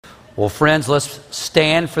Well, friends, let's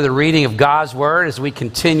stand for the reading of God's Word as we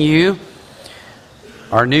continue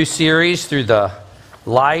our new series through the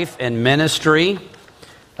life and ministry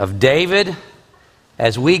of David,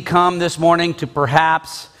 as we come this morning to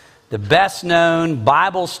perhaps the best known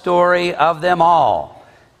Bible story of them all,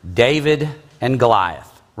 David and Goliath.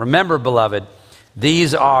 Remember, beloved,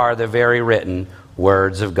 these are the very written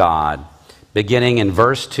words of God, beginning in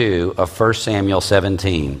verse 2 of 1 Samuel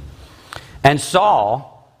 17. And Saul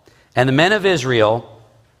and the men of Israel,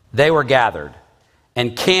 they were gathered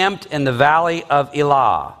and camped in the valley of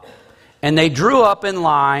Elah. And they drew up in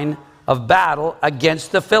line of battle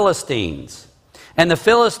against the Philistines. And the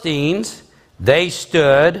Philistines, they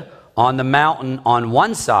stood on the mountain on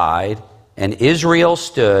one side, and Israel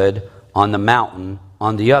stood on the mountain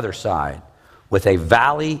on the other side, with a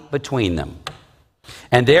valley between them.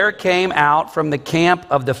 And there came out from the camp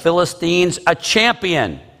of the Philistines a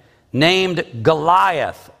champion named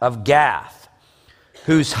Goliath of Gath,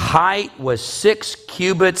 whose height was 6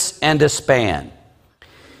 cubits and a span.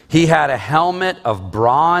 He had a helmet of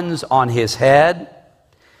bronze on his head,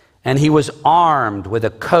 and he was armed with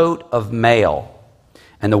a coat of mail.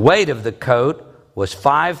 And the weight of the coat was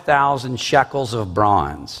 5,000 shekels of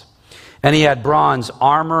bronze. And he had bronze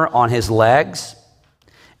armor on his legs,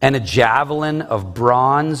 and a javelin of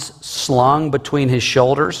bronze slung between his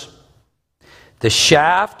shoulders. The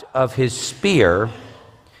shaft of his spear,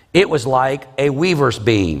 it was like a weaver's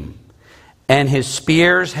beam, and his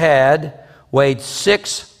spear's head weighed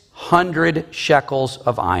 600 shekels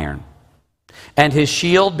of iron. And his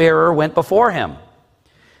shield bearer went before him.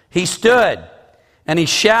 He stood, and he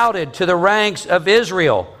shouted to the ranks of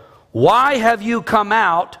Israel, "Why have you come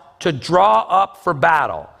out to draw up for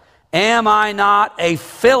battle? Am I not a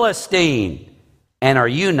Philistine? And are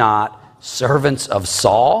you not servants of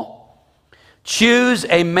Saul? Choose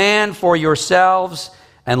a man for yourselves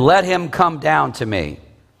and let him come down to me.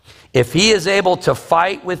 If he is able to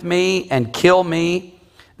fight with me and kill me,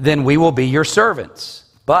 then we will be your servants.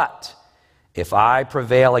 But if I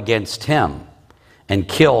prevail against him and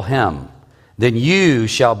kill him, then you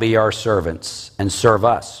shall be our servants and serve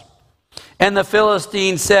us." And the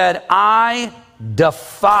Philistine said, "I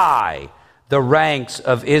defy the ranks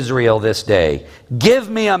of Israel this day. Give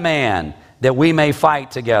me a man that we may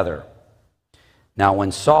fight together." Now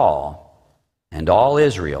when Saul and all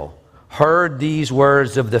Israel heard these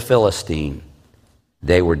words of the Philistine,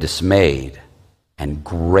 they were dismayed and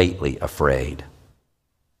greatly afraid.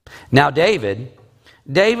 Now David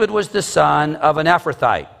was the son of an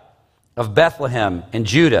Ephrathite of Bethlehem in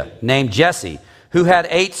Judah, named Jesse, who had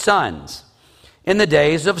 8 sons. In the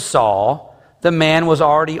days of Saul, the man was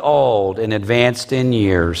already old and advanced in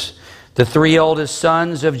years. The 3 oldest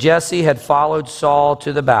sons of Jesse had followed Saul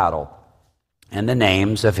to the battle. And the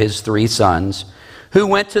names of his 3 sons who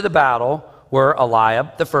went to the battle were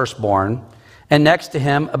Eliab, the firstborn, and next to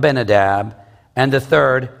him Abinadab, and the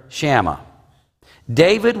third Shammah.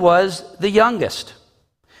 David was the youngest.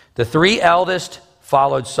 The 3 eldest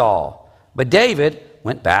followed Saul, but David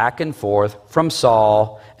went back and forth from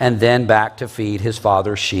Saul and then back to feed his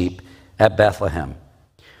father's sheep at Bethlehem.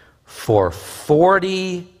 For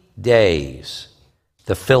 40 days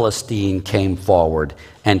the Philistine came forward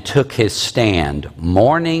and took his stand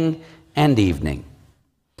morning and evening.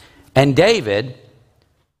 And Jesse,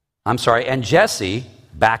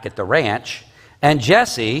 back at the ranch, and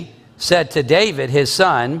Jesse said to David, his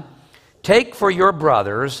son, "Take for your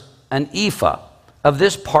brothers an ephah of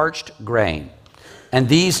this parched grain and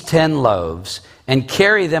these 10 loaves, and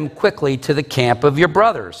carry them quickly to the camp of your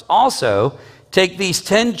brothers. Also, take these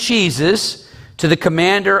 10 cheeses to the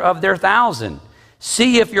commander of their 1,000.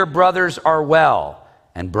 See if your brothers are well,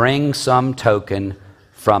 and bring some token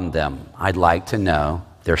from them." I'd like to know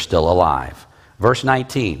they're still alive. Verse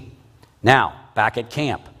 19. Now, back at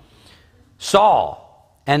camp,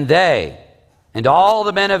 Saul and they and all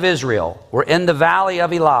the men of Israel were in the valley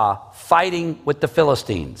of Elah fighting with the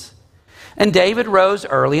Philistines. And David rose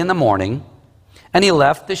early in the morning, and he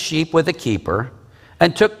left the sheep with the keeper,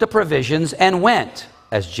 and took the provisions and went,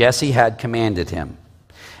 as Jesse had commanded him.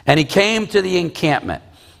 And he came to the encampment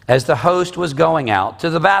as the host was going out to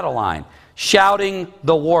the battle line, shouting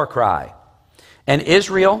the war cry. And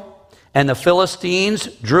Israel and the Philistines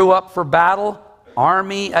drew up for battle,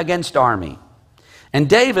 army against army. And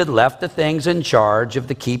David left the things in charge of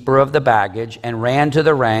the keeper of the baggage and ran to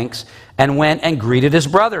the ranks and went and greeted his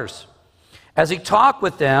brothers. As he talked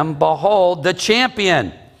with them, behold, the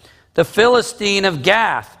champion, the Philistine of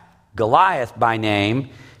Gath, Goliath by name,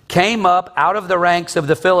 came up out of the ranks of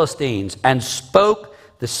the Philistines and spoke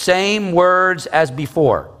the same words as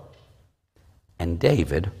before. And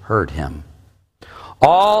David heard him.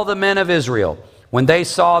 All the men of Israel, when they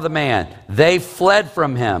saw the man, they fled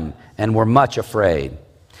from him and were much afraid.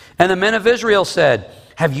 And the men of Israel said,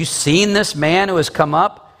 have you seen this man who has come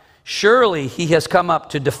up? Surely he has come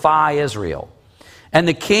up to defy Israel. And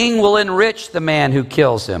the king will enrich the man who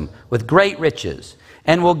kills him with great riches,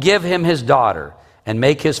 and will give him his daughter, and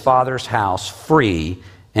make his father's house free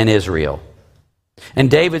in Israel. And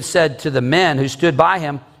David said to the men who stood by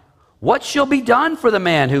him, what shall be done for the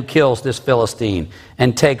man who kills this Philistine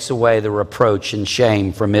and takes away the reproach and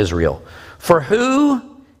shame from Israel? For who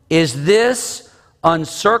is this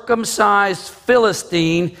uncircumcised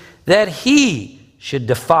Philistine that he should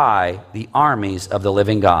defy the armies of the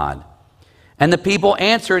living God? And the people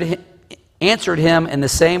answered him in the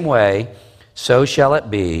same way, so shall it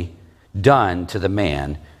be done to the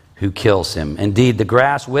man who kills him. Indeed, the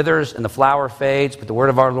grass withers and the flower fades, but the word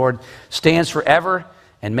of our Lord stands forever,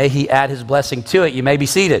 and may he add his blessing to it. You may be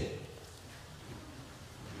seated.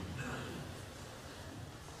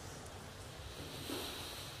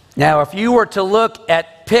 Now, if you were to look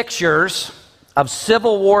at pictures of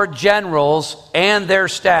Civil War generals and their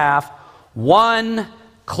staff, one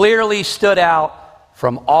clearly stood out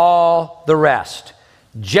from all the rest.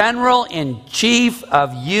 General-in-Chief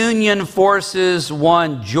of Union Forces,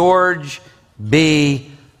 one George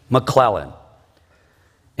B. McClellan.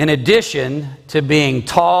 In addition to being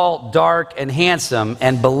tall, dark, and handsome,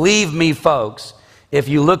 and believe me, folks, if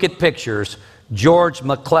you look at pictures, George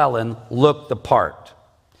McClellan looked the part.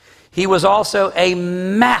 He was also a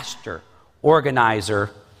master organizer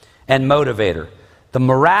and motivator. The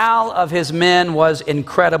morale of his men was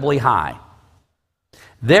incredibly high.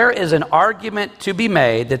 There is an argument to be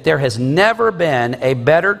made that there has never been a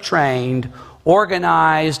better trained,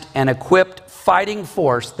 organized, and equipped fighting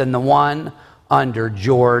force than the one under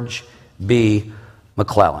George B.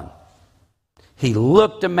 McClellan. He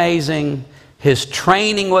looked amazing. His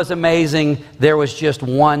training was amazing. There was just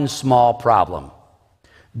one small problem.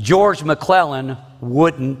 George McClellan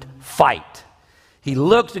wouldn't fight. He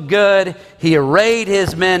looked good. He arrayed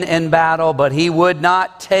his men in battle, but he would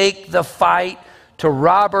not take the fight to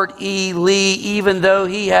Robert E. Lee, even though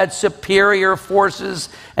he had superior forces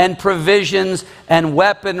and provisions and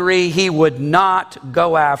weaponry. He would not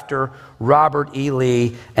go after Robert E.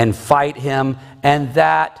 Lee and fight him, and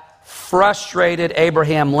that frustrated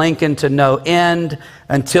Abraham Lincoln to no end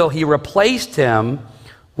until he replaced him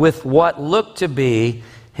with what looked to be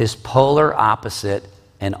his polar opposite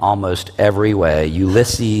in almost every way,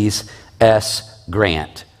 Ulysses S.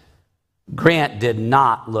 Grant. Grant did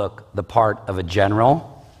not look the part of a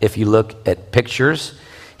general. If you look at pictures,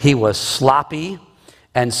 he was sloppy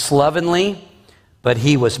and slovenly, but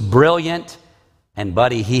he was brilliant, and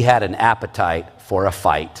buddy, he had an appetite for a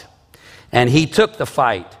fight. And he took the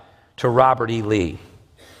fight to Robert E. Lee.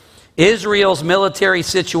 Israel's military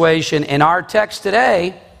situation in our text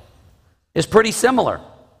today is pretty similar.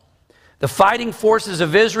 The fighting forces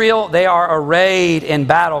of Israel, they are arrayed in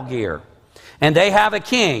battle gear, and they have a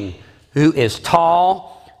king who is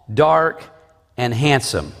tall, dark, and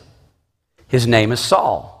handsome. His name is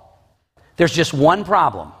Saul. There's just one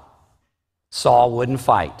problem. Saul wouldn't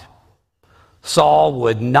fight. Saul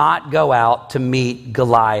would not go out to meet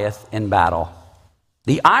Goliath in battle.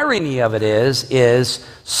 The irony of it is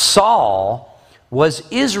Saul was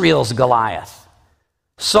Israel's Goliath.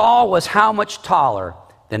 Saul was how much taller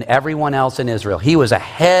than everyone else in Israel? He was a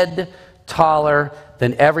head taller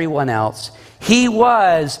than everyone else. He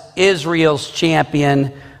was Israel's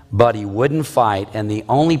champion, but he wouldn't fight. And the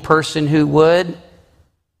only person who would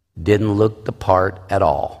didn't look the part at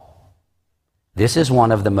all. This is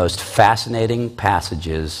one of the most fascinating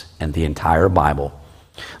passages in the entire Bible.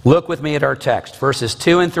 Look with me at our text, verses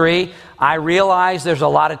 2 and 3. I realize there's a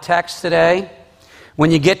lot of text today.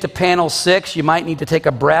 When you get to panel 6, you might need to take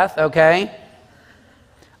a breath, okay?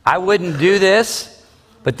 I wouldn't do this,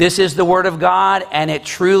 but this is the Word of God, and it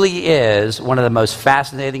truly is one of the most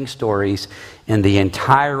fascinating stories in the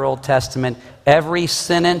entire Old Testament. Every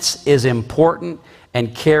sentence is important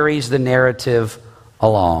and carries the narrative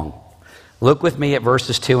along. Look with me at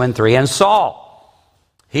verses 2 and 3. And Saul,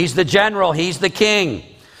 he's the general, he's the king.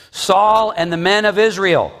 Saul and the men of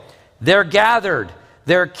Israel, they're gathered,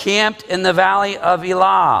 they're camped in the valley of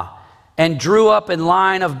Elah, and drew up in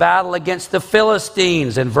line of battle against the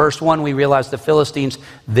Philistines. In verse 1, we realize the Philistines,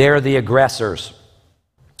 they're the aggressors.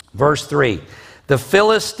 Verse 3, the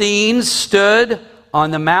Philistines stood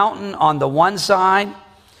on the mountain on the one side,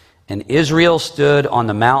 and Israel stood on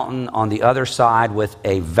the mountain on the other side with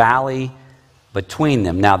a valley between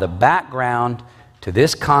them. Now, the background to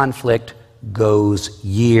this conflict goes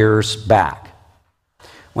years back.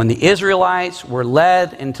 When the Israelites were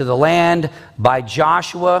led into the land by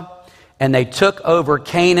Joshua and they took over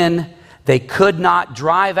Canaan, they could not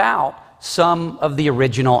drive out some of the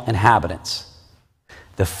original inhabitants.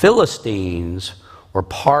 The Philistines were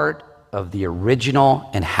part of the original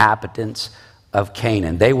inhabitants of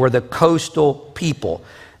Canaan. They were the coastal people.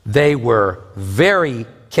 They were very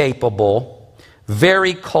capable,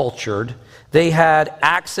 very cultured. They had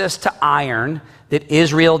access to iron that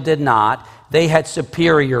Israel did not. They had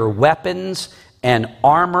superior weapons and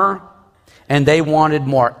armor, and they wanted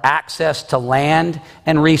more access to land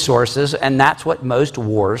and resources, and that's what most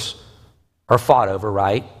wars are fought over,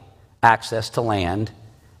 right? Access to land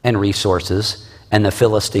and resources, and the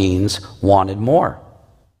Philistines wanted more.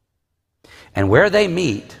 And where they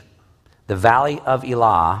meet, the Valley of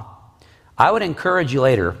Elah, I would encourage you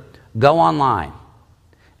later, go online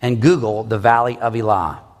and Google the Valley of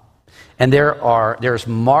Elah. And there's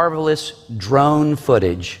marvelous drone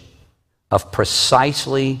footage of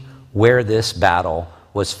precisely where this battle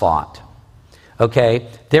was fought. Okay?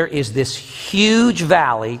 There is this huge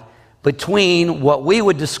valley between what we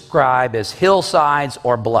would describe as hillsides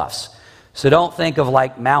or bluffs. So don't think of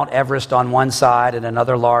like Mount Everest on one side and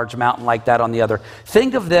another large mountain like that on the other.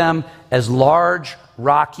 Think of them as large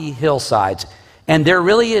rocky hillsides. And there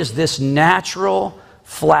really is this natural,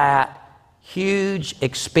 flat, huge,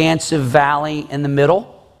 expansive valley in the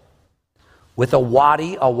middle with a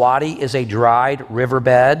wadi. A wadi is a dried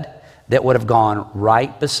riverbed that would have gone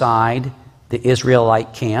right beside the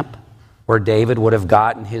Israelite camp where David would have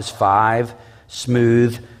gotten his 5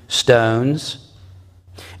 smooth stones.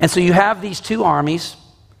 And so you have these two armies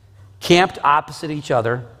camped opposite each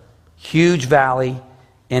other, huge valley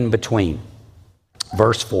in between.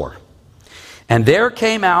 Verse 4. And there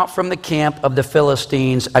came out from the camp of the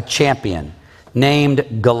Philistines a champion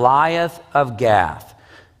named Goliath of Gath,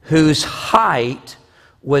 whose height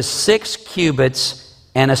was 6 cubits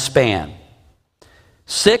and a span.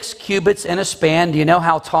 6 cubits and a span. Do you know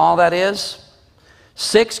how tall that is?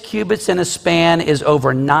 6 cubits and a span is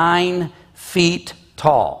over 9 feet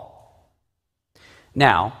tall.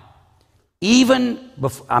 Now, even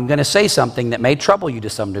before, I'm going to say something that may trouble you to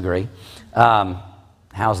some degree.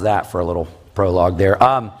 How's that for a little prologue there?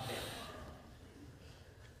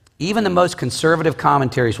 Even the most conservative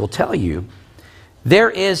commentaries will tell you there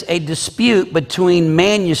is a dispute between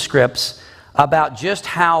manuscripts about just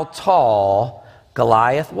how tall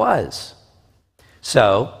Goliath was.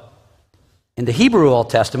 So, in the Hebrew Old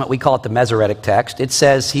Testament, we call it the Masoretic text, it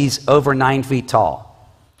says he's over 9 feet tall.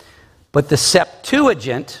 But the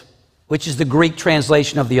Septuagint, which is the Greek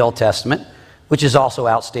translation of the Old Testament, which is also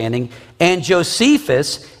outstanding, and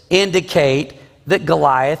Josephus indicate that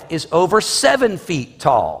Goliath is over 7 feet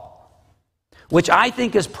tall, which I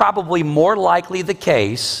think is probably more likely the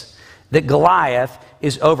case that Goliath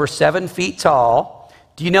is over 7 feet tall.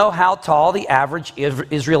 Do you know how tall the average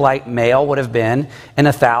Israelite male would have been in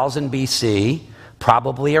 1000 BC?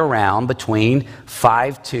 Probably around between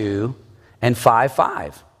 5'2" and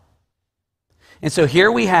 5'5". And so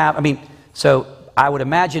here we have, so I would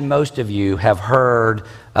imagine most of you have heard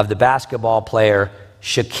of the basketball player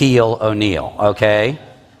Shaquille O'Neal, okay?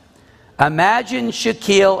 Imagine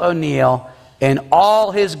Shaquille O'Neal in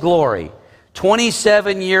all his glory,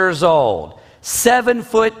 27 years old,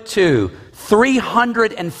 7'2",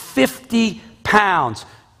 350 pounds,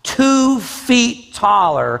 2 feet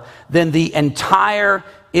taller than the entire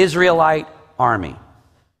Israelite army.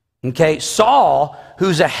 Okay, Saul,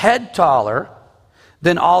 who's a head taller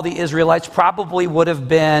than all the Israelites, probably would have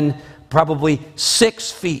been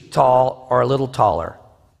 6 feet tall or a little taller.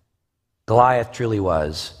 Goliath truly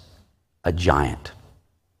was a giant.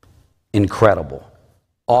 Incredible,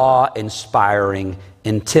 awe-inspiring,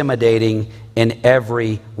 intimidating in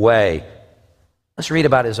every way. Let's read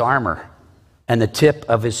about his armor and the tip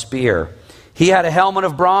of his spear. He had a helmet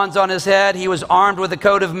of bronze on his head. He was armed with a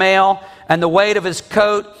coat of mail, and the weight of his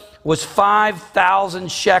coat was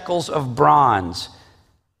 5,000 shekels of bronze.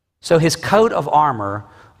 So his coat of armor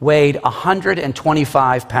weighed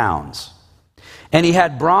 125 pounds. And he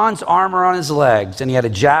had bronze armor on his legs, and he had a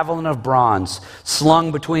javelin of bronze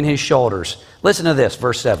slung between his shoulders. Listen to this,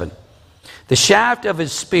 verse 7. The shaft of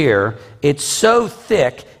his spear, it's so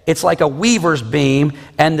thick, it's like a weaver's beam,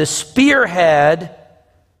 and the spearhead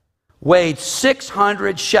weighed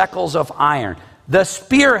 600 shekels of iron. The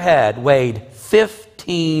spearhead weighed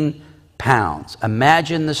 15 pounds.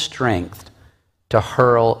 Imagine the strength to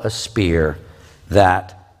hurl a spear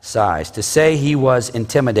that size. To say he was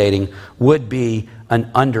intimidating would be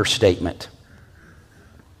an understatement.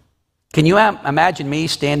 Can you imagine me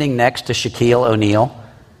standing next to Shaquille O'Neal?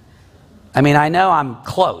 I know I'm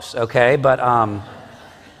close, okay, but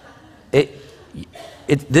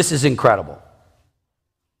This is incredible.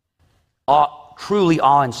 Truly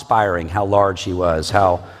awe-inspiring how large he was,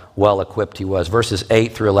 how well-equipped he was. Verses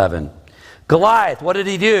 8 through 11. Goliath, what did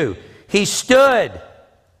he do? He stood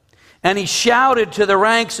and he shouted to the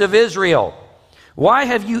ranks of Israel, "Why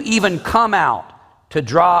have you even come out to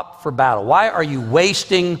draw up for battle? Why are you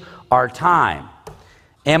wasting our time?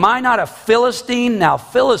 Am I not a Philistine?" Now,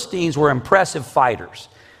 Philistines were impressive fighters.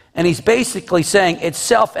 And he's basically saying, it's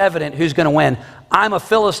self-evident who's going to win. I'm a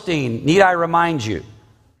Philistine. Need I remind you?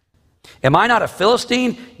 Am I not a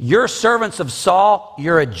Philistine? You're servants of Saul.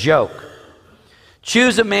 You're a joke.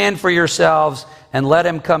 Choose a man for yourselves and let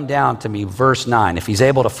him come down to me. Verse 9. If he's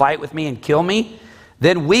able to fight with me and kill me,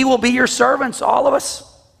 then we will be your servants, all of us.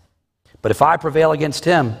 But if I prevail against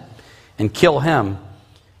him and kill him,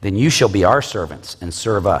 then you shall be our servants and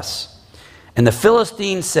serve us. And the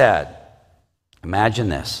Philistine said, imagine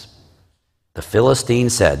this. The Philistine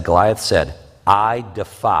said, Goliath said, I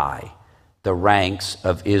defy the ranks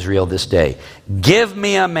of Israel this day. Give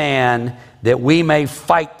me a man that we may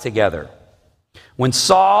fight together. When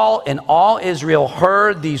Saul and all Israel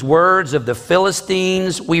heard these words of the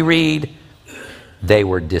Philistines, we read, they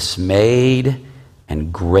were dismayed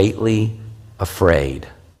and greatly afraid.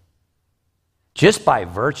 Just by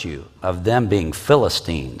virtue of them being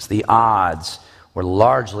Philistines, the odds were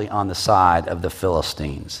largely on the side of the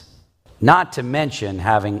Philistines. Not to mention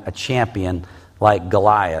having a champion like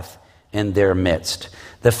Goliath in their midst.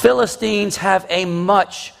 The Philistines have a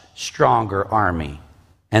much stronger army,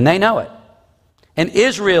 and they know it. And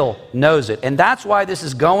Israel knows it. And that's why this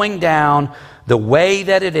is going down the way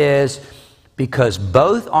that it is, because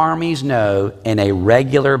both armies know in a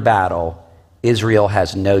regular battle, Israel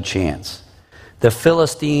has no chance. The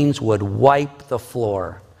Philistines would wipe the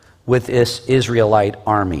floor with this Israelite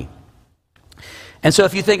army. And so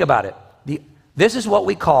if you think about it, this is what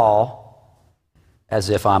we call, as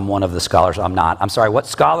if I'm one of the scholars, I'm not. I'm sorry, what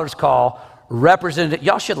scholars call representative.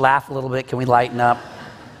 Y'all should laugh a little bit. Can we lighten up?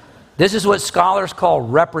 This is what scholars call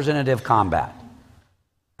representative combat.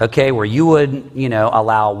 Okay, where you would,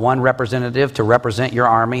 allow one representative to represent your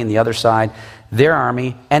army and the other side their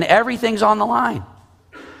army, and everything's on the line.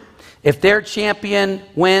 If their champion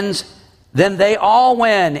wins, then they all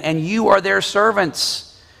win, and you are their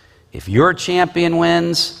servants. If your champion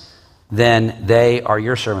wins, then they are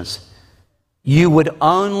your servants. You would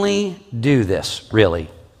only do this, really,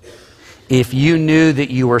 if you knew that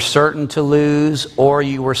you were certain to lose or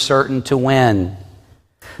you were certain to win.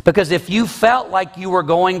 Because if you felt like you were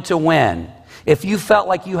going to win, if you felt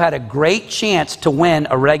like you had a great chance to win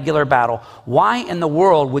a regular battle, why in the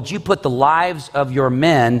world would you put the lives of your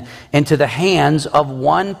men into the hands of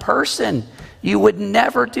one person? You would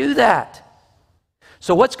never do that.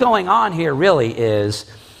 So what's going on here really is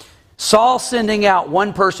Saul sending out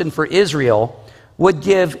one person for Israel would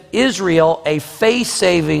give Israel a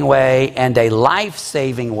face-saving way and a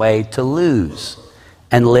life-saving way to lose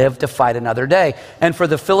and live to fight another day. And for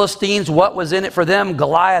the Philistines, what was in it for them?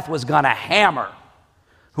 Goliath was going to hammer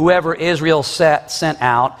whoever Israel sent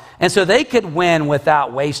out, and so they could win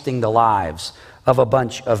without wasting the lives of a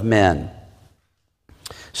bunch of men.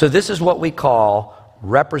 So this is what we call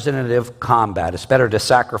representative combat. It's better to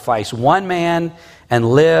sacrifice one man and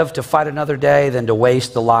live to fight another day than to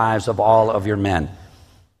waste the lives of all of your men.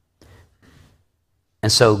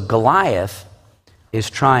 And so Goliath is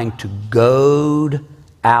trying to goad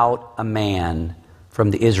out a man from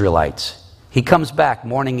the Israelites. He comes back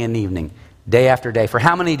morning and evening, day after day. For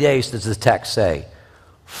how many days does the text say?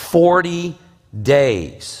 40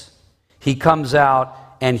 days. He comes out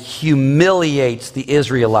and humiliates the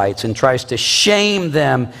Israelites and tries to shame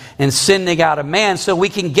them in sending out a man so we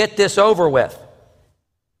can get this over with.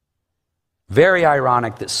 Very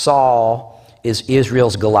ironic that Saul is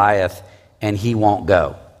Israel's Goliath and he won't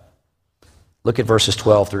go. Look at verses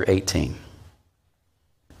 12 through 18.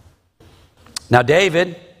 Now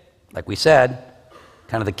David, like we said,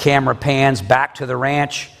 kind of the camera pans back to the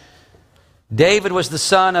ranch. David was the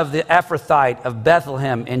son of the Ephrathite of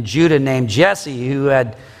Bethlehem in Judah named Jesse, who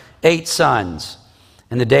had 8 sons.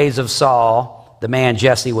 In the days of Saul, the man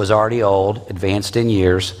Jesse was already old, advanced in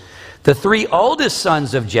years. The 3 oldest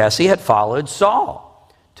sons of Jesse had followed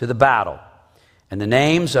Saul to the battle. And the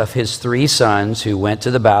names of his 3 sons who went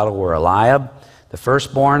to the battle were Eliab, the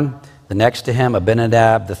firstborn, the next to him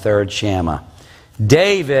Abinadab, the third Shammah.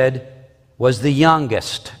 David was the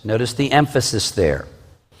youngest. Notice the emphasis there.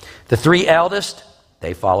 The 3 eldest,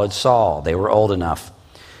 they followed Saul. They were old enough.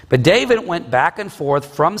 But David went back and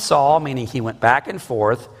forth from Saul, meaning he went back and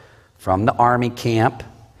forth from the army camp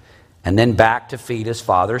and then back to feed his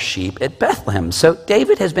father's sheep at Bethlehem. So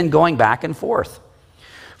David has been going back and forth.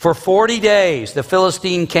 For 40 days the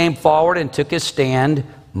Philistine came forward and took his stand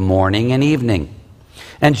morning and evening.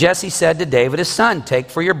 And Jesse said to David his son, take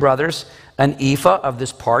for your brothers an ephah of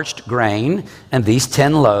this parched grain and these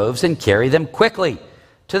 10 loaves, and carry them quickly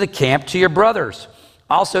to the camp to your brothers.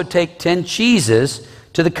 Also take 10 cheeses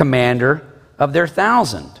to the commander of their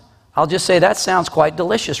 1,000. I'll just say that sounds quite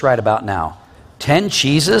delicious right about now. 10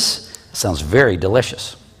 cheeses? That sounds very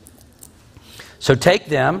delicious. So take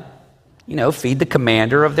them, feed the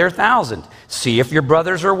commander of their 1,000. See if your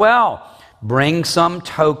brothers are well. Bring some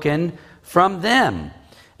token from them.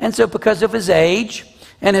 And so because of his age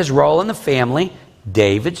and his role in the family,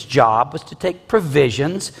 David's job was to take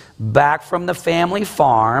provisions back from the family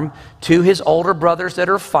farm to his older brothers that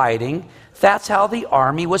are fighting. That's how the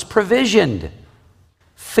army was provisioned.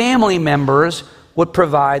 Family members would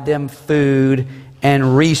provide them food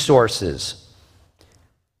and resources.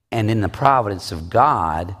 And in the providence of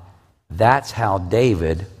God, that's how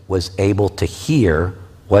David was able to hear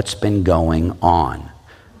what's been going on.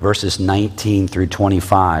 Verses 19 through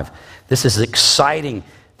 25. This is exciting.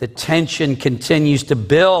 The tension continues to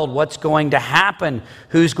build. What's going to happen?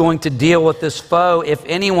 Who's going to deal with this foe, if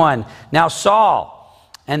anyone? Now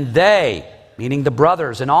Saul and they, meaning the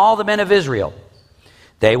brothers and all the men of Israel,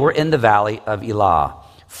 they were in the valley of Elah,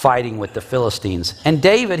 fighting with the Philistines. And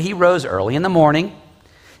David, he rose early in the morning,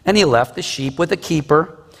 and he left the sheep with a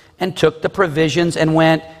keeper, and took the provisions and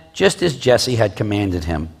went just as Jesse had commanded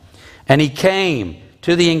him. And he came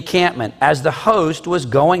to the encampment as the host was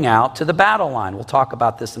going out to the battle line. We'll talk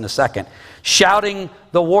about this in a second. Shouting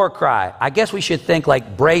the war cry. I guess we should think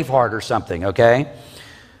like Braveheart or something, okay?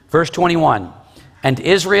 Verse 21. And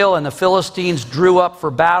Israel and the Philistines drew up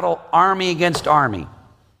for battle, army against army.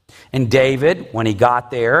 And David, when he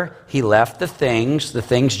got there, he left the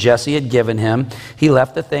things Jesse had given him. He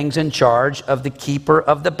left the things in charge of the keeper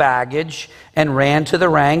of the baggage and ran to the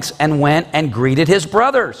ranks and went and greeted his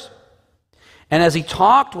brothers. And as he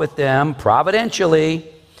talked with them providentially,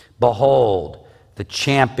 behold, the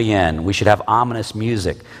champion, we should have ominous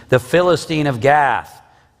music, the Philistine of Gath,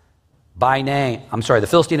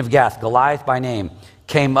 Goliath by name,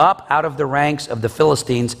 came up out of the ranks of the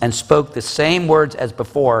Philistines and spoke the same words as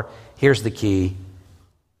before. Here's the key.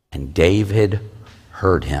 And David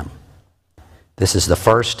heard him. This is the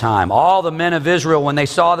first time. All the men of Israel, when they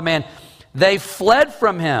saw the man, they fled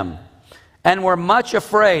from him and were much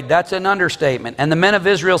afraid. That's an understatement. And the men of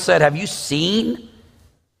Israel said, Have you seen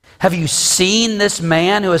this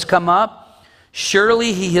man who has come up?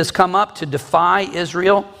 Surely he has come up to defy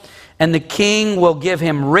Israel. And the king will give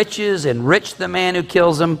him riches, enrich the man who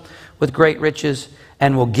kills him with great riches,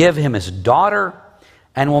 and will give him his daughter,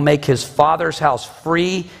 and will make his father's house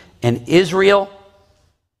free in Israel.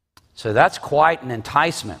 So that's quite an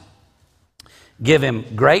enticement. Give him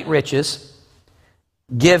great riches,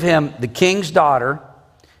 give him the king's daughter,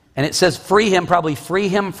 and it says free him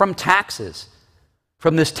from taxes,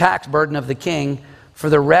 from this tax burden of the king for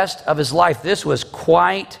the rest of his life. This was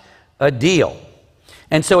quite a deal.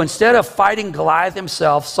 And so instead of fighting Goliath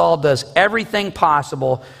himself, Saul does everything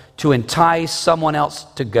possible to entice someone else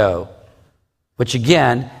to go, which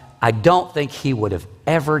again, I don't think he would have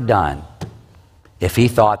ever done if he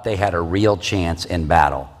thought they had a real chance in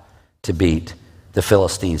battle to beat the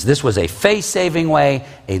Philistines. This was a faith-saving way,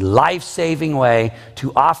 a life-saving way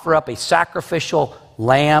to offer up a sacrificial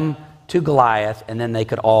lamb to Goliath, and then they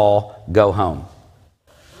could all go home.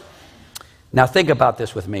 Now think about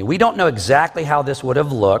this with me. We don't know exactly how this would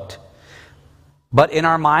have looked, but in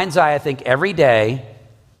our mind's eye, I think every day,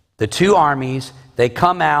 the two armies, they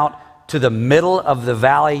come out to the middle of the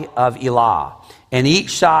valley of Elah, and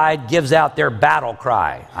each side gives out their battle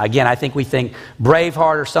cry. Again, I think we think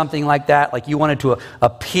Braveheart or something like that, like you wanted to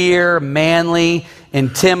appear manly,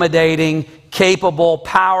 intimidating, capable,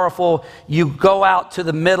 powerful. You go out to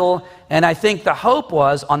the middle, and I think the hope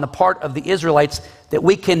was on the part of the Israelites that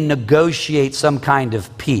we can negotiate some kind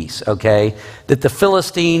of peace, okay? That the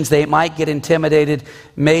Philistines, they might get intimidated,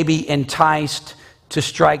 maybe enticed to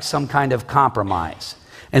strike some kind of compromise.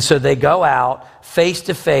 And so they go out face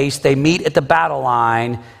to face, they meet at the battle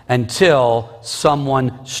line until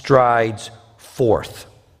someone strides forth,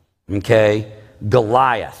 okay?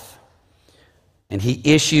 Goliath. And he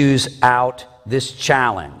issues out this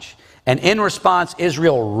challenge. And in response,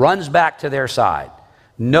 Israel runs back to their side.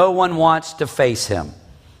 No one wants to face him.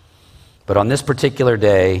 But on this particular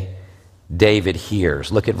day, David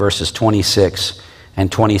hears. Look at verses 26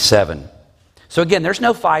 and 27. So again, there's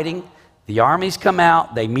no fighting. The armies come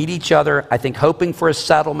out. They meet each other, I think, hoping for a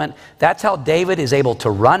settlement. That's how David is able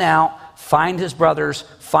to run out, find his brothers,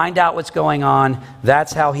 find out what's going on.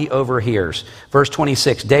 That's how he overhears. Verse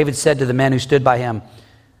 26, David said to the men who stood by him,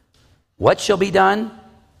 What shall be done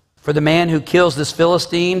for the man who kills this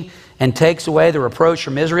Philistine and takes away the reproach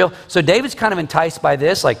from Israel? So David's kind of enticed by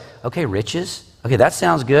this, like, okay, riches. Okay, that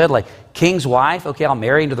sounds good. Like, king's wife. Okay, I'll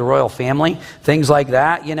marry into the royal family. Things like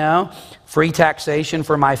that, you know. Free taxation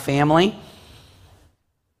for my family.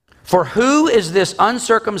 For who is this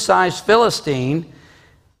uncircumcised Philistine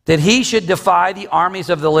that he should defy the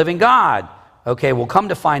armies of the living God? Okay, we'll come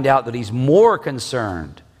to find out that he's more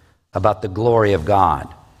concerned about the glory of God.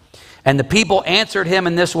 And the people answered him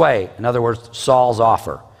in this way. In other words, Saul's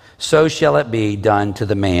offer. So shall it be done to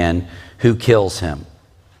the man who kills him.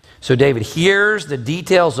 So David hears the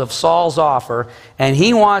details of Saul's offer, and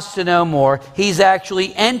he wants to know more. He's actually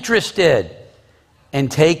interested in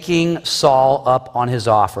taking Saul up on his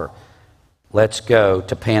offer. Let's go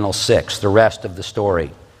to panel 6, the rest of the story.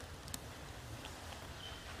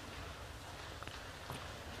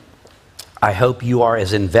 I hope you are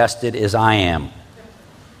as invested as I am.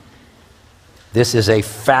 This is a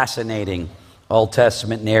fascinating Old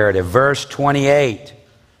Testament narrative. Verse 28,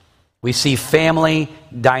 we see family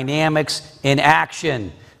dynamics in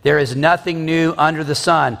action. There is nothing new under the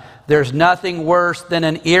sun. There's nothing worse than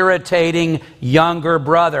an irritating younger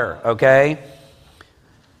brother, okay?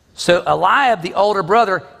 So Eliab, the older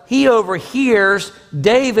brother, he overhears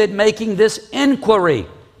David making this inquiry.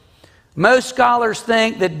 Most scholars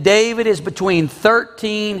think that David is between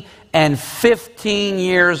 13 and 15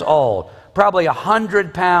 years old. Probably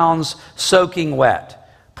 100 pounds soaking wet.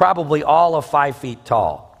 Probably all of 5 feet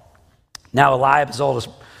tall. Now Eliab, his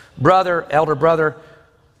elder brother,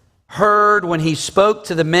 heard when he spoke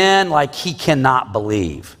to the men like he cannot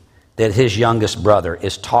believe that his youngest brother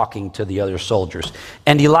is talking to the other soldiers.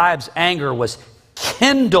 And Eliab's anger was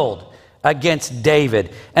kindled against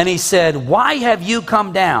David. And he said, "Why have you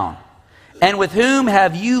come down? And with whom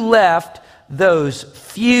have you left those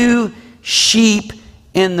few sheep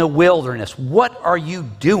in the wilderness? What are you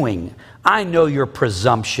doing? I know your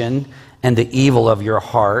presumption and the evil of your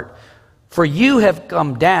heart. For you have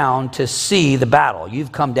come down to see the battle.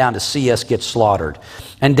 You've come down to see us get slaughtered."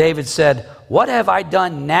 And David said, "What have I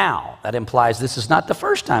done now?" That implies this is not the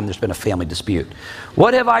first time there's been a family dispute.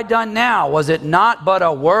 "What have I done now? Was it not but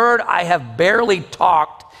a word? I have barely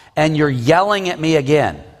talked, and you're yelling at me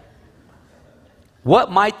again."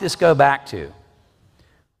 What might this go back to?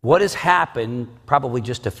 What has happened probably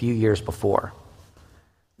just a few years before?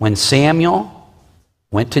 When Samuel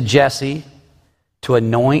went to Jesse to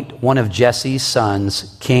anoint one of Jesse's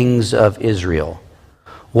sons kings of Israel.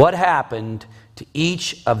 What happened to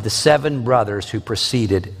each of the 7 brothers who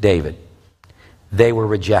preceded David? They were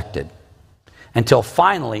rejected. Until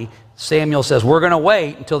finally, Samuel says, we're going to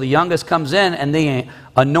wait until the youngest comes in and then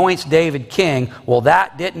anoints David king. Well,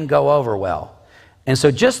 that didn't go over well. And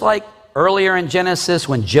so just like earlier in Genesis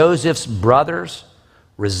when Joseph's brothers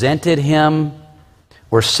resented him,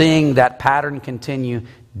 we're seeing that pattern continue.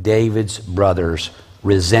 David's brothers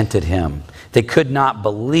resented him. They could not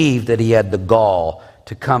believe that he had the gall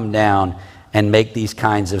to come down and make these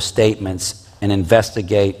kinds of statements and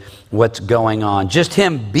investigate what's going on. Just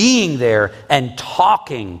him being there and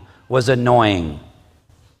talking was annoying.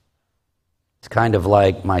 It's kind of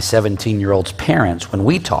like my 17-year-old's parents when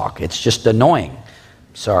we talk. It's just annoying.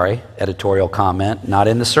 Sorry, editorial comment, not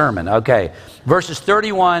in the sermon. Okay, verses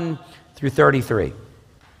 31 through 33.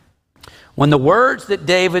 When the words that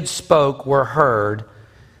David spoke were heard,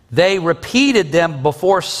 they repeated them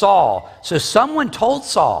before Saul. So someone told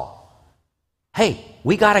Saul, hey,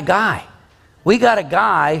 we got a guy. We got a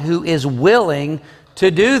guy who is willing to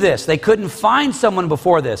do this. They couldn't find someone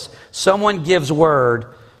before this. Someone gives word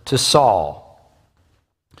to Saul.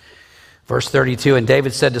 Verse 32, and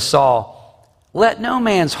David said to Saul, let no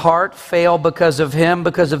man's heart fail because of him,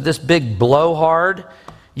 because of this big blowhard.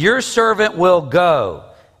 Your servant will go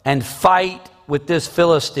and fight with this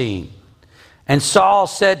Philistine. And Saul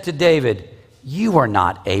said to David, you are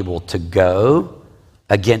not able to go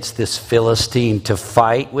against this Philistine to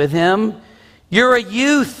fight with him. You're a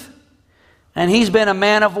youth, and he's been a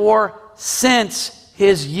man of war since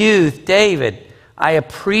his youth. David, I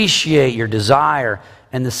appreciate your desire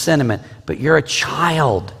and the sentiment, but you're a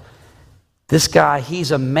child. This guy,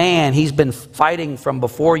 he's a man. He's been fighting from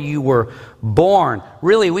before you were born.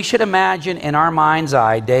 Really, we should imagine in our mind's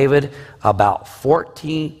eye, David, about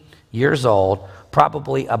 14 years old,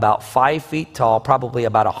 probably about 5 feet tall, probably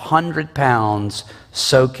about 100 pounds,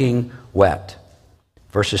 soaking wet.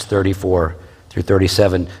 Verses 34 through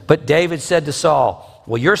 37. But David said to Saul,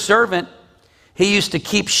 well, your servant, he used to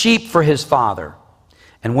keep sheep for his father.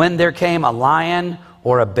 And when there came a lion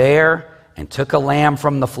or a bear and took a lamb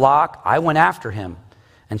from the flock, I went after him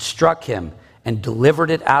and struck him and delivered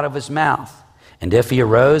it out of his mouth. And if he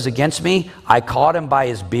arose against me, I caught him by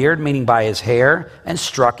his beard, meaning by his hair, and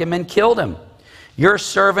struck him and killed him. Your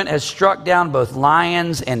servant has struck down both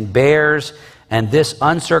lions and bears, and this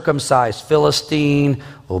uncircumcised Philistine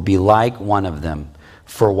will be like one of them.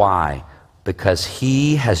 For why? Because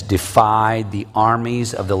he has defied the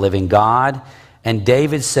armies of the living God. And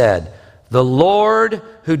David said, the Lord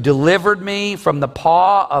who delivered me from the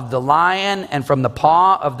paw of the lion and from the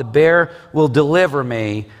paw of the bear will deliver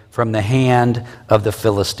me from the hand of the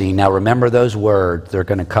Philistine. Now remember those words. They're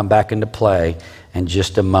going to come back into play in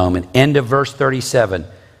just a moment. End of verse 37.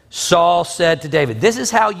 Saul said to David, this is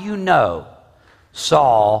how you know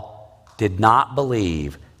Saul did not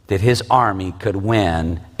believe that his army could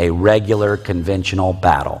win a regular conventional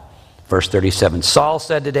battle. Verse 37. Saul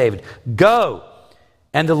said to David, go,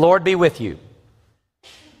 and the Lord be with you.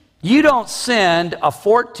 You don't send a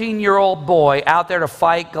 14-year-old boy out there to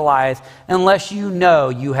fight Goliath unless you know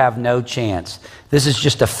you have no chance. This is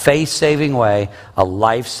just a faith-saving way, a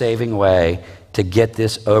life-saving way to get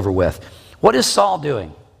this over with. What is Saul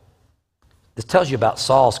doing? This tells you about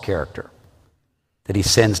Saul's character, that he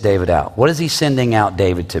sends David out. What is he sending out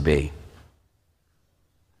David to be?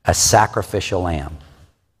 A sacrificial lamb.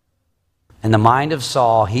 In the mind of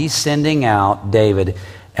Saul, he's sending out David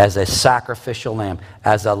as a sacrificial lamb,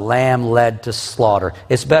 as a lamb led to slaughter.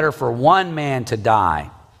 It's better for one man to die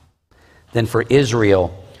than for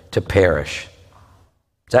Israel to perish.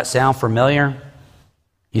 Does that sound familiar?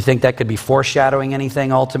 You think that could be foreshadowing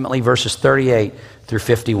anything ultimately? Verses 38 through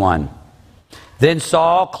 51. Then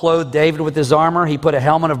Saul clothed David with his armor. He put a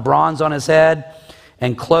helmet of bronze on his head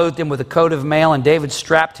and clothed him with a coat of mail. And David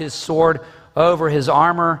strapped his sword over his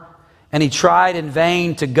armor. And he tried in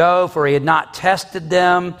vain to go, for he had not tested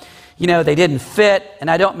them. You know, they didn't fit.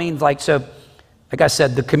 And I don't mean like I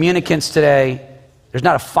said, the communicants today, there's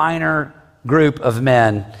not a finer group of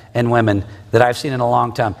men and women that I've seen in a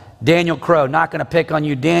long time. Daniel Crow, not going to pick on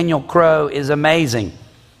you. Daniel Crow is amazing.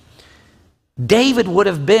 David would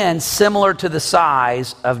have been similar to the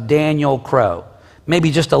size of Daniel Crow,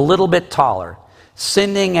 maybe just a little bit taller,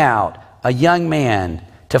 sending out a young man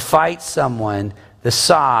to fight someone the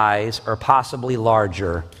size or possibly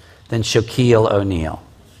larger than Shaquille O'Neal.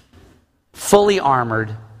 Fully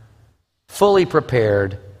armored, fully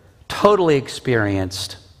prepared, totally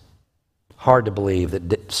experienced. Hard to believe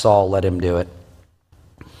that Saul let him do it.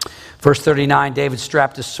 Verse 39, David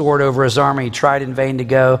strapped his sword over his armor. He tried in vain to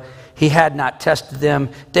go. He had not tested them.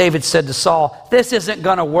 David said to Saul, this isn't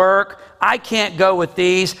going to work. I can't go with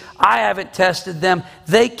these. I haven't tested them.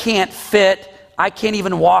 They can't fit. I can't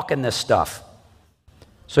even walk in this stuff.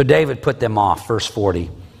 So David put them off. Verse 40.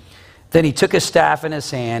 Then he took his staff in his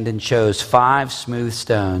hand and chose 5 smooth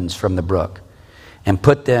stones from the brook and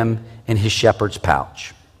put them in his shepherd's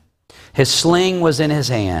pouch. His sling was in his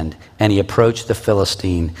hand, and he approached the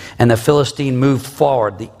Philistine. And the Philistine moved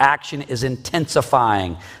forward. The action is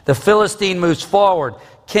intensifying. The Philistine moves forward,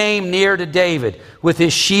 came near to David with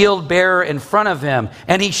his shield bearer in front of him,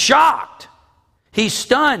 and he's shocked. He's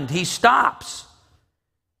stunned. He stops.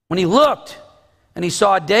 When he looked and he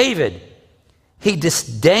saw David, he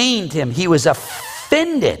disdained him. He was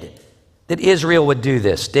offended that Israel would do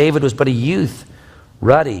this. David was but a youth,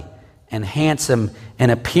 ruddy and handsome in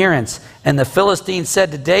appearance. And the Philistine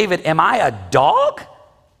said to David, am I a dog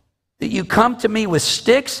that you come to me with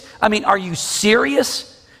sticks? I mean, are you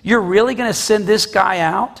serious? You're really going to send this guy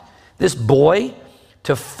out, this boy,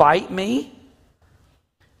 to fight me?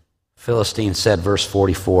 Philistine said, verse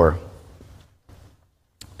 44,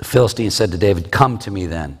 the Philistine said to David, come to me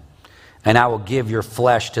then, and I will give your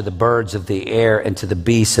flesh to the birds of the air and to the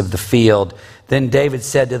beasts of the field. Then David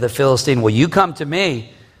said to the Philistine, will you come to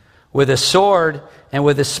me with a sword and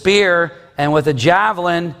with a spear and with a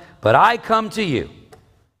javelin? But I come to you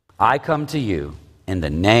in the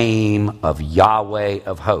name of Yahweh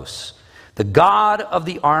of hosts, the God of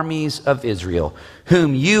the armies of Israel,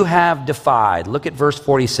 whom you have defied. Look at verse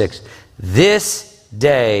 46. This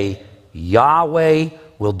day Yahweh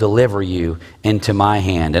will deliver you into my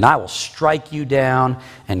hand, and I will strike you down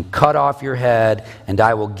and cut off your head, and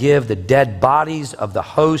I will give the dead bodies of the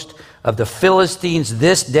host of the Philistines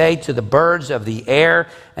this day to the birds of the air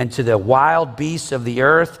and to the wild beasts of the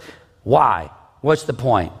earth. Why? What's the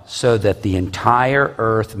point? So that the entire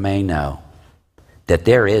earth may know that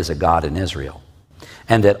there is a God in Israel,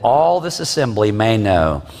 and that all this assembly may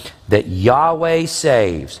know that Yahweh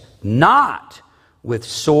saves, not with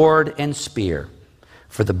sword and spear.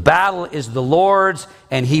 For the battle is the Lord's,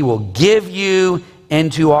 and he will give you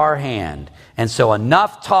into our hand. And so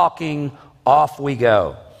enough talking, off we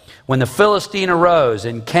go. When the Philistine arose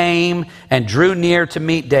and came and drew near to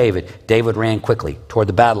meet David, David ran quickly toward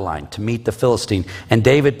the battle line to meet the Philistine. And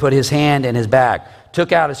David put his hand in his bag,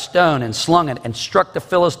 took out a stone and slung it, and struck the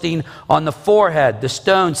Philistine on the forehead. The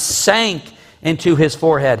stone sank into his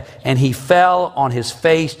forehead, and he fell on his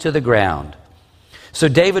face to the ground. So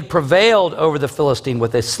David prevailed over the Philistine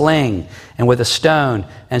with a sling and with a stone,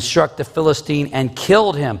 and struck the Philistine and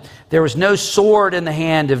killed him. There was no sword in the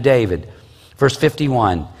hand of David. Verse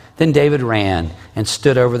 51, then David ran and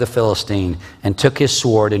stood over the Philistine and took his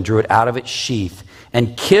sword and drew it out of its sheath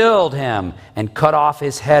and killed him and cut off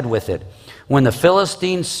his head with it. When the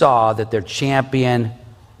Philistines saw that their champion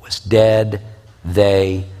was dead,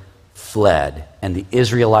 they fled. And the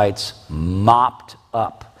Israelites mopped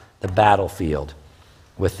up the battlefield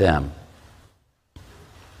with them.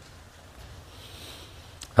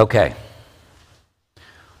 Okay.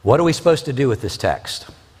 What are we supposed to do with this text?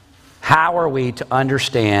 How are we to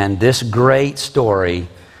understand this great story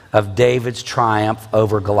of David's triumph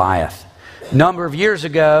over Goliath? A number of years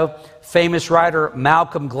ago, famous writer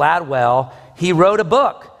Malcolm Gladwell, he wrote a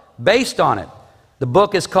book based on it. The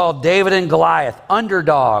book is called David and Goliath,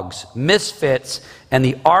 Underdogs, Misfits, and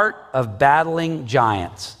the Art of Battling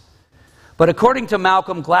Giants. But according to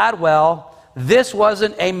Malcolm Gladwell, this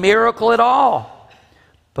wasn't a miracle at all,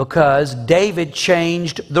 because David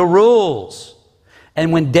changed the rules.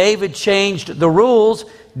 And when David changed the rules,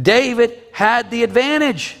 David had the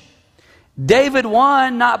advantage. David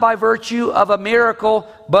won not by virtue of a miracle,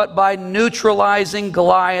 but by neutralizing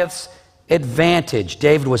Goliath's advantage.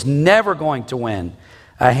 David was never going to win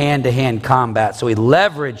a hand-to-hand combat, so he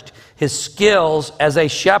leveraged his skills as a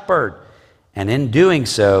shepherd. And in doing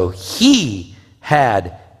so, he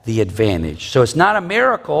had the advantage. So it's not a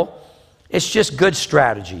miracle, it's just good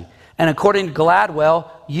strategy. And according to Gladwell,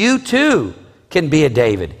 you too can be a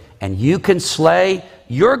David, and you can slay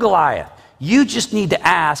your Goliath. You just need to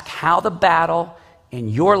ask how the battle in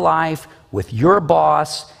your life, with your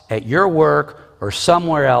boss, at your work, or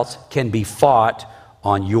somewhere else can be fought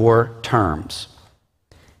on your terms.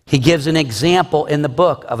 He gives an example in the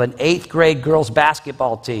book of an 8th grade girls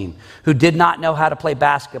basketball team who did not know how to play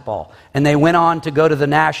basketball. And they went on to go to the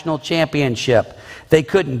national championship. They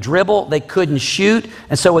couldn't dribble, they couldn't shoot.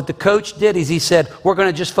 And so what the coach did is he said, we're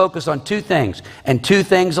going to just focus on 2 things, and 2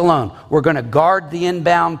 things alone. We're going to guard the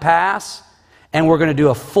inbound pass, and we're going to do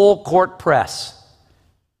a full court press.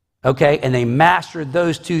 Okay, and they mastered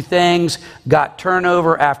those 2 things, got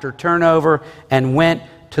turnover after turnover, and went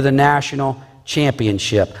to the national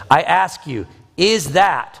championship. I ask you, is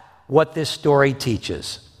that what this story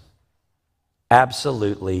teaches?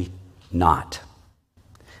 Absolutely not.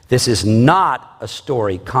 This is not a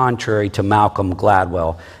story, contrary to Malcolm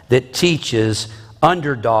Gladwell, that teaches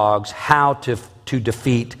underdogs how to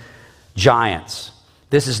defeat giants.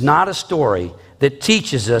 This is not a story that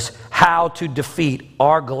teaches us how to defeat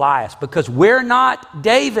our Goliaths, because we're not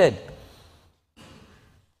David.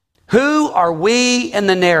 Who are we in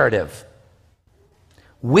the narrative?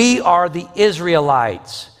 We are the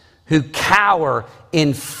Israelites who cower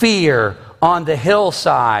in fear on the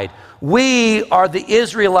hillside. We are the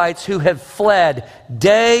Israelites who have fled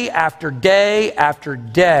day after day after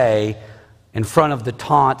day in front of the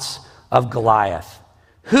taunts of Goliath.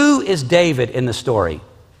 Who is David in the story?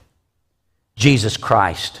 Jesus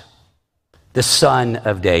Christ, the Son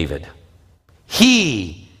of David.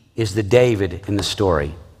 He is the David in the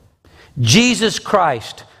story. Jesus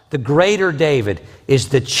Christ, the greater David, is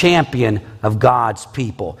the champion of God's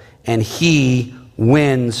people, and he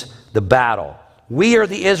wins the battle. We are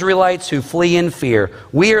the Israelites who flee in fear.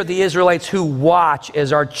 We are the Israelites who watch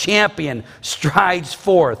as our champion strides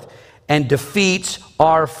forth and defeats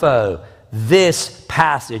our foe. This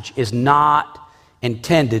passage is not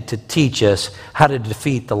intended to teach us how to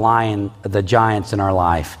defeat the giants in our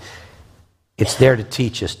life. It's there to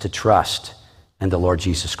teach us to trust in the Lord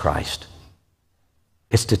Jesus Christ.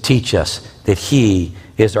 It's to teach us that he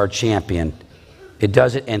is our champion. It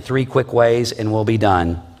does it in 3 quick ways, and we'll be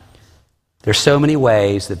done. There's so many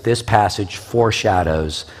ways that this passage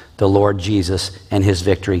foreshadows the Lord Jesus and his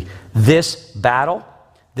victory. This battle,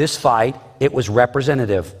 this fight, it was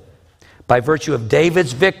representative. By virtue of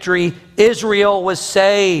David's victory, Israel was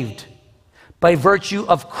saved. By virtue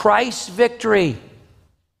of Christ's victory,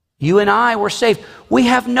 you and I were saved. We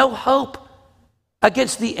have no hope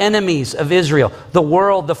against the enemies of Israel, the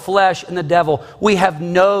world, the flesh, and the devil. We have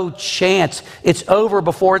no chance. It's over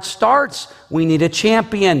before it starts. We need a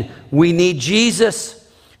champion. We need Jesus.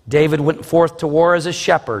 David went forth to war as a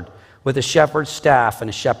shepherd with a shepherd's staff and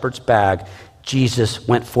a shepherd's bag. Jesus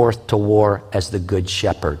went forth to war as the good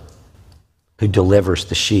shepherd who delivers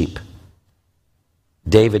the sheep.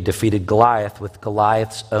 David defeated Goliath with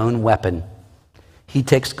Goliath's own weapon. He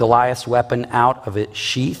takes Goliath's weapon out of its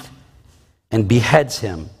sheath and beheads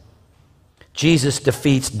him. Jesus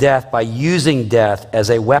defeats death by using death as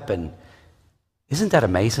a weapon. Isn't that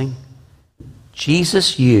amazing?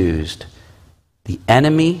 Jesus used the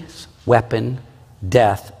enemy's weapon,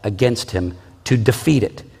 death, against him to defeat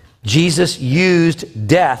it. Jesus used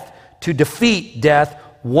death to defeat death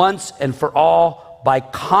once and for all by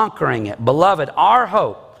conquering it. Beloved, our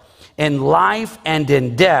hope in life and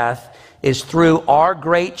in death is through our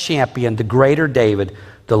great champion, the greater David,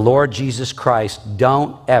 the Lord Jesus Christ.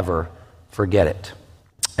 Don't ever forget it.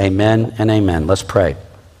 Amen and amen. Let's pray.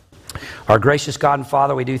 Our gracious God and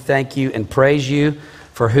Father, we do thank you and praise you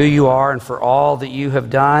for who you are and for all that you have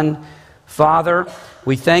done. Father,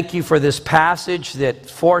 we thank you for this passage that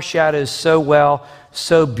foreshadows so well,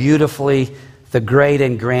 so beautifully, the great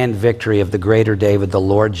and grand victory of the greater David, the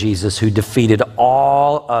Lord Jesus, who defeated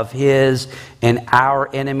all of his and our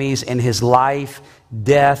enemies in his life,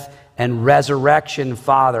 death, and resurrection.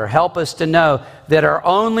 Father, help us to know that our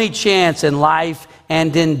only chance in life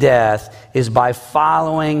and in death is by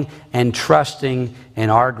following and trusting in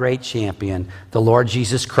our great champion, the Lord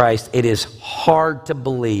Jesus Christ. It is hard to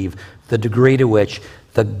believe the degree to which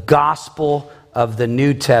the gospel of the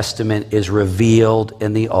New Testament is revealed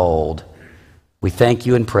in the Old. We thank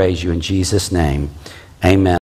you and praise you in Jesus' name. Amen.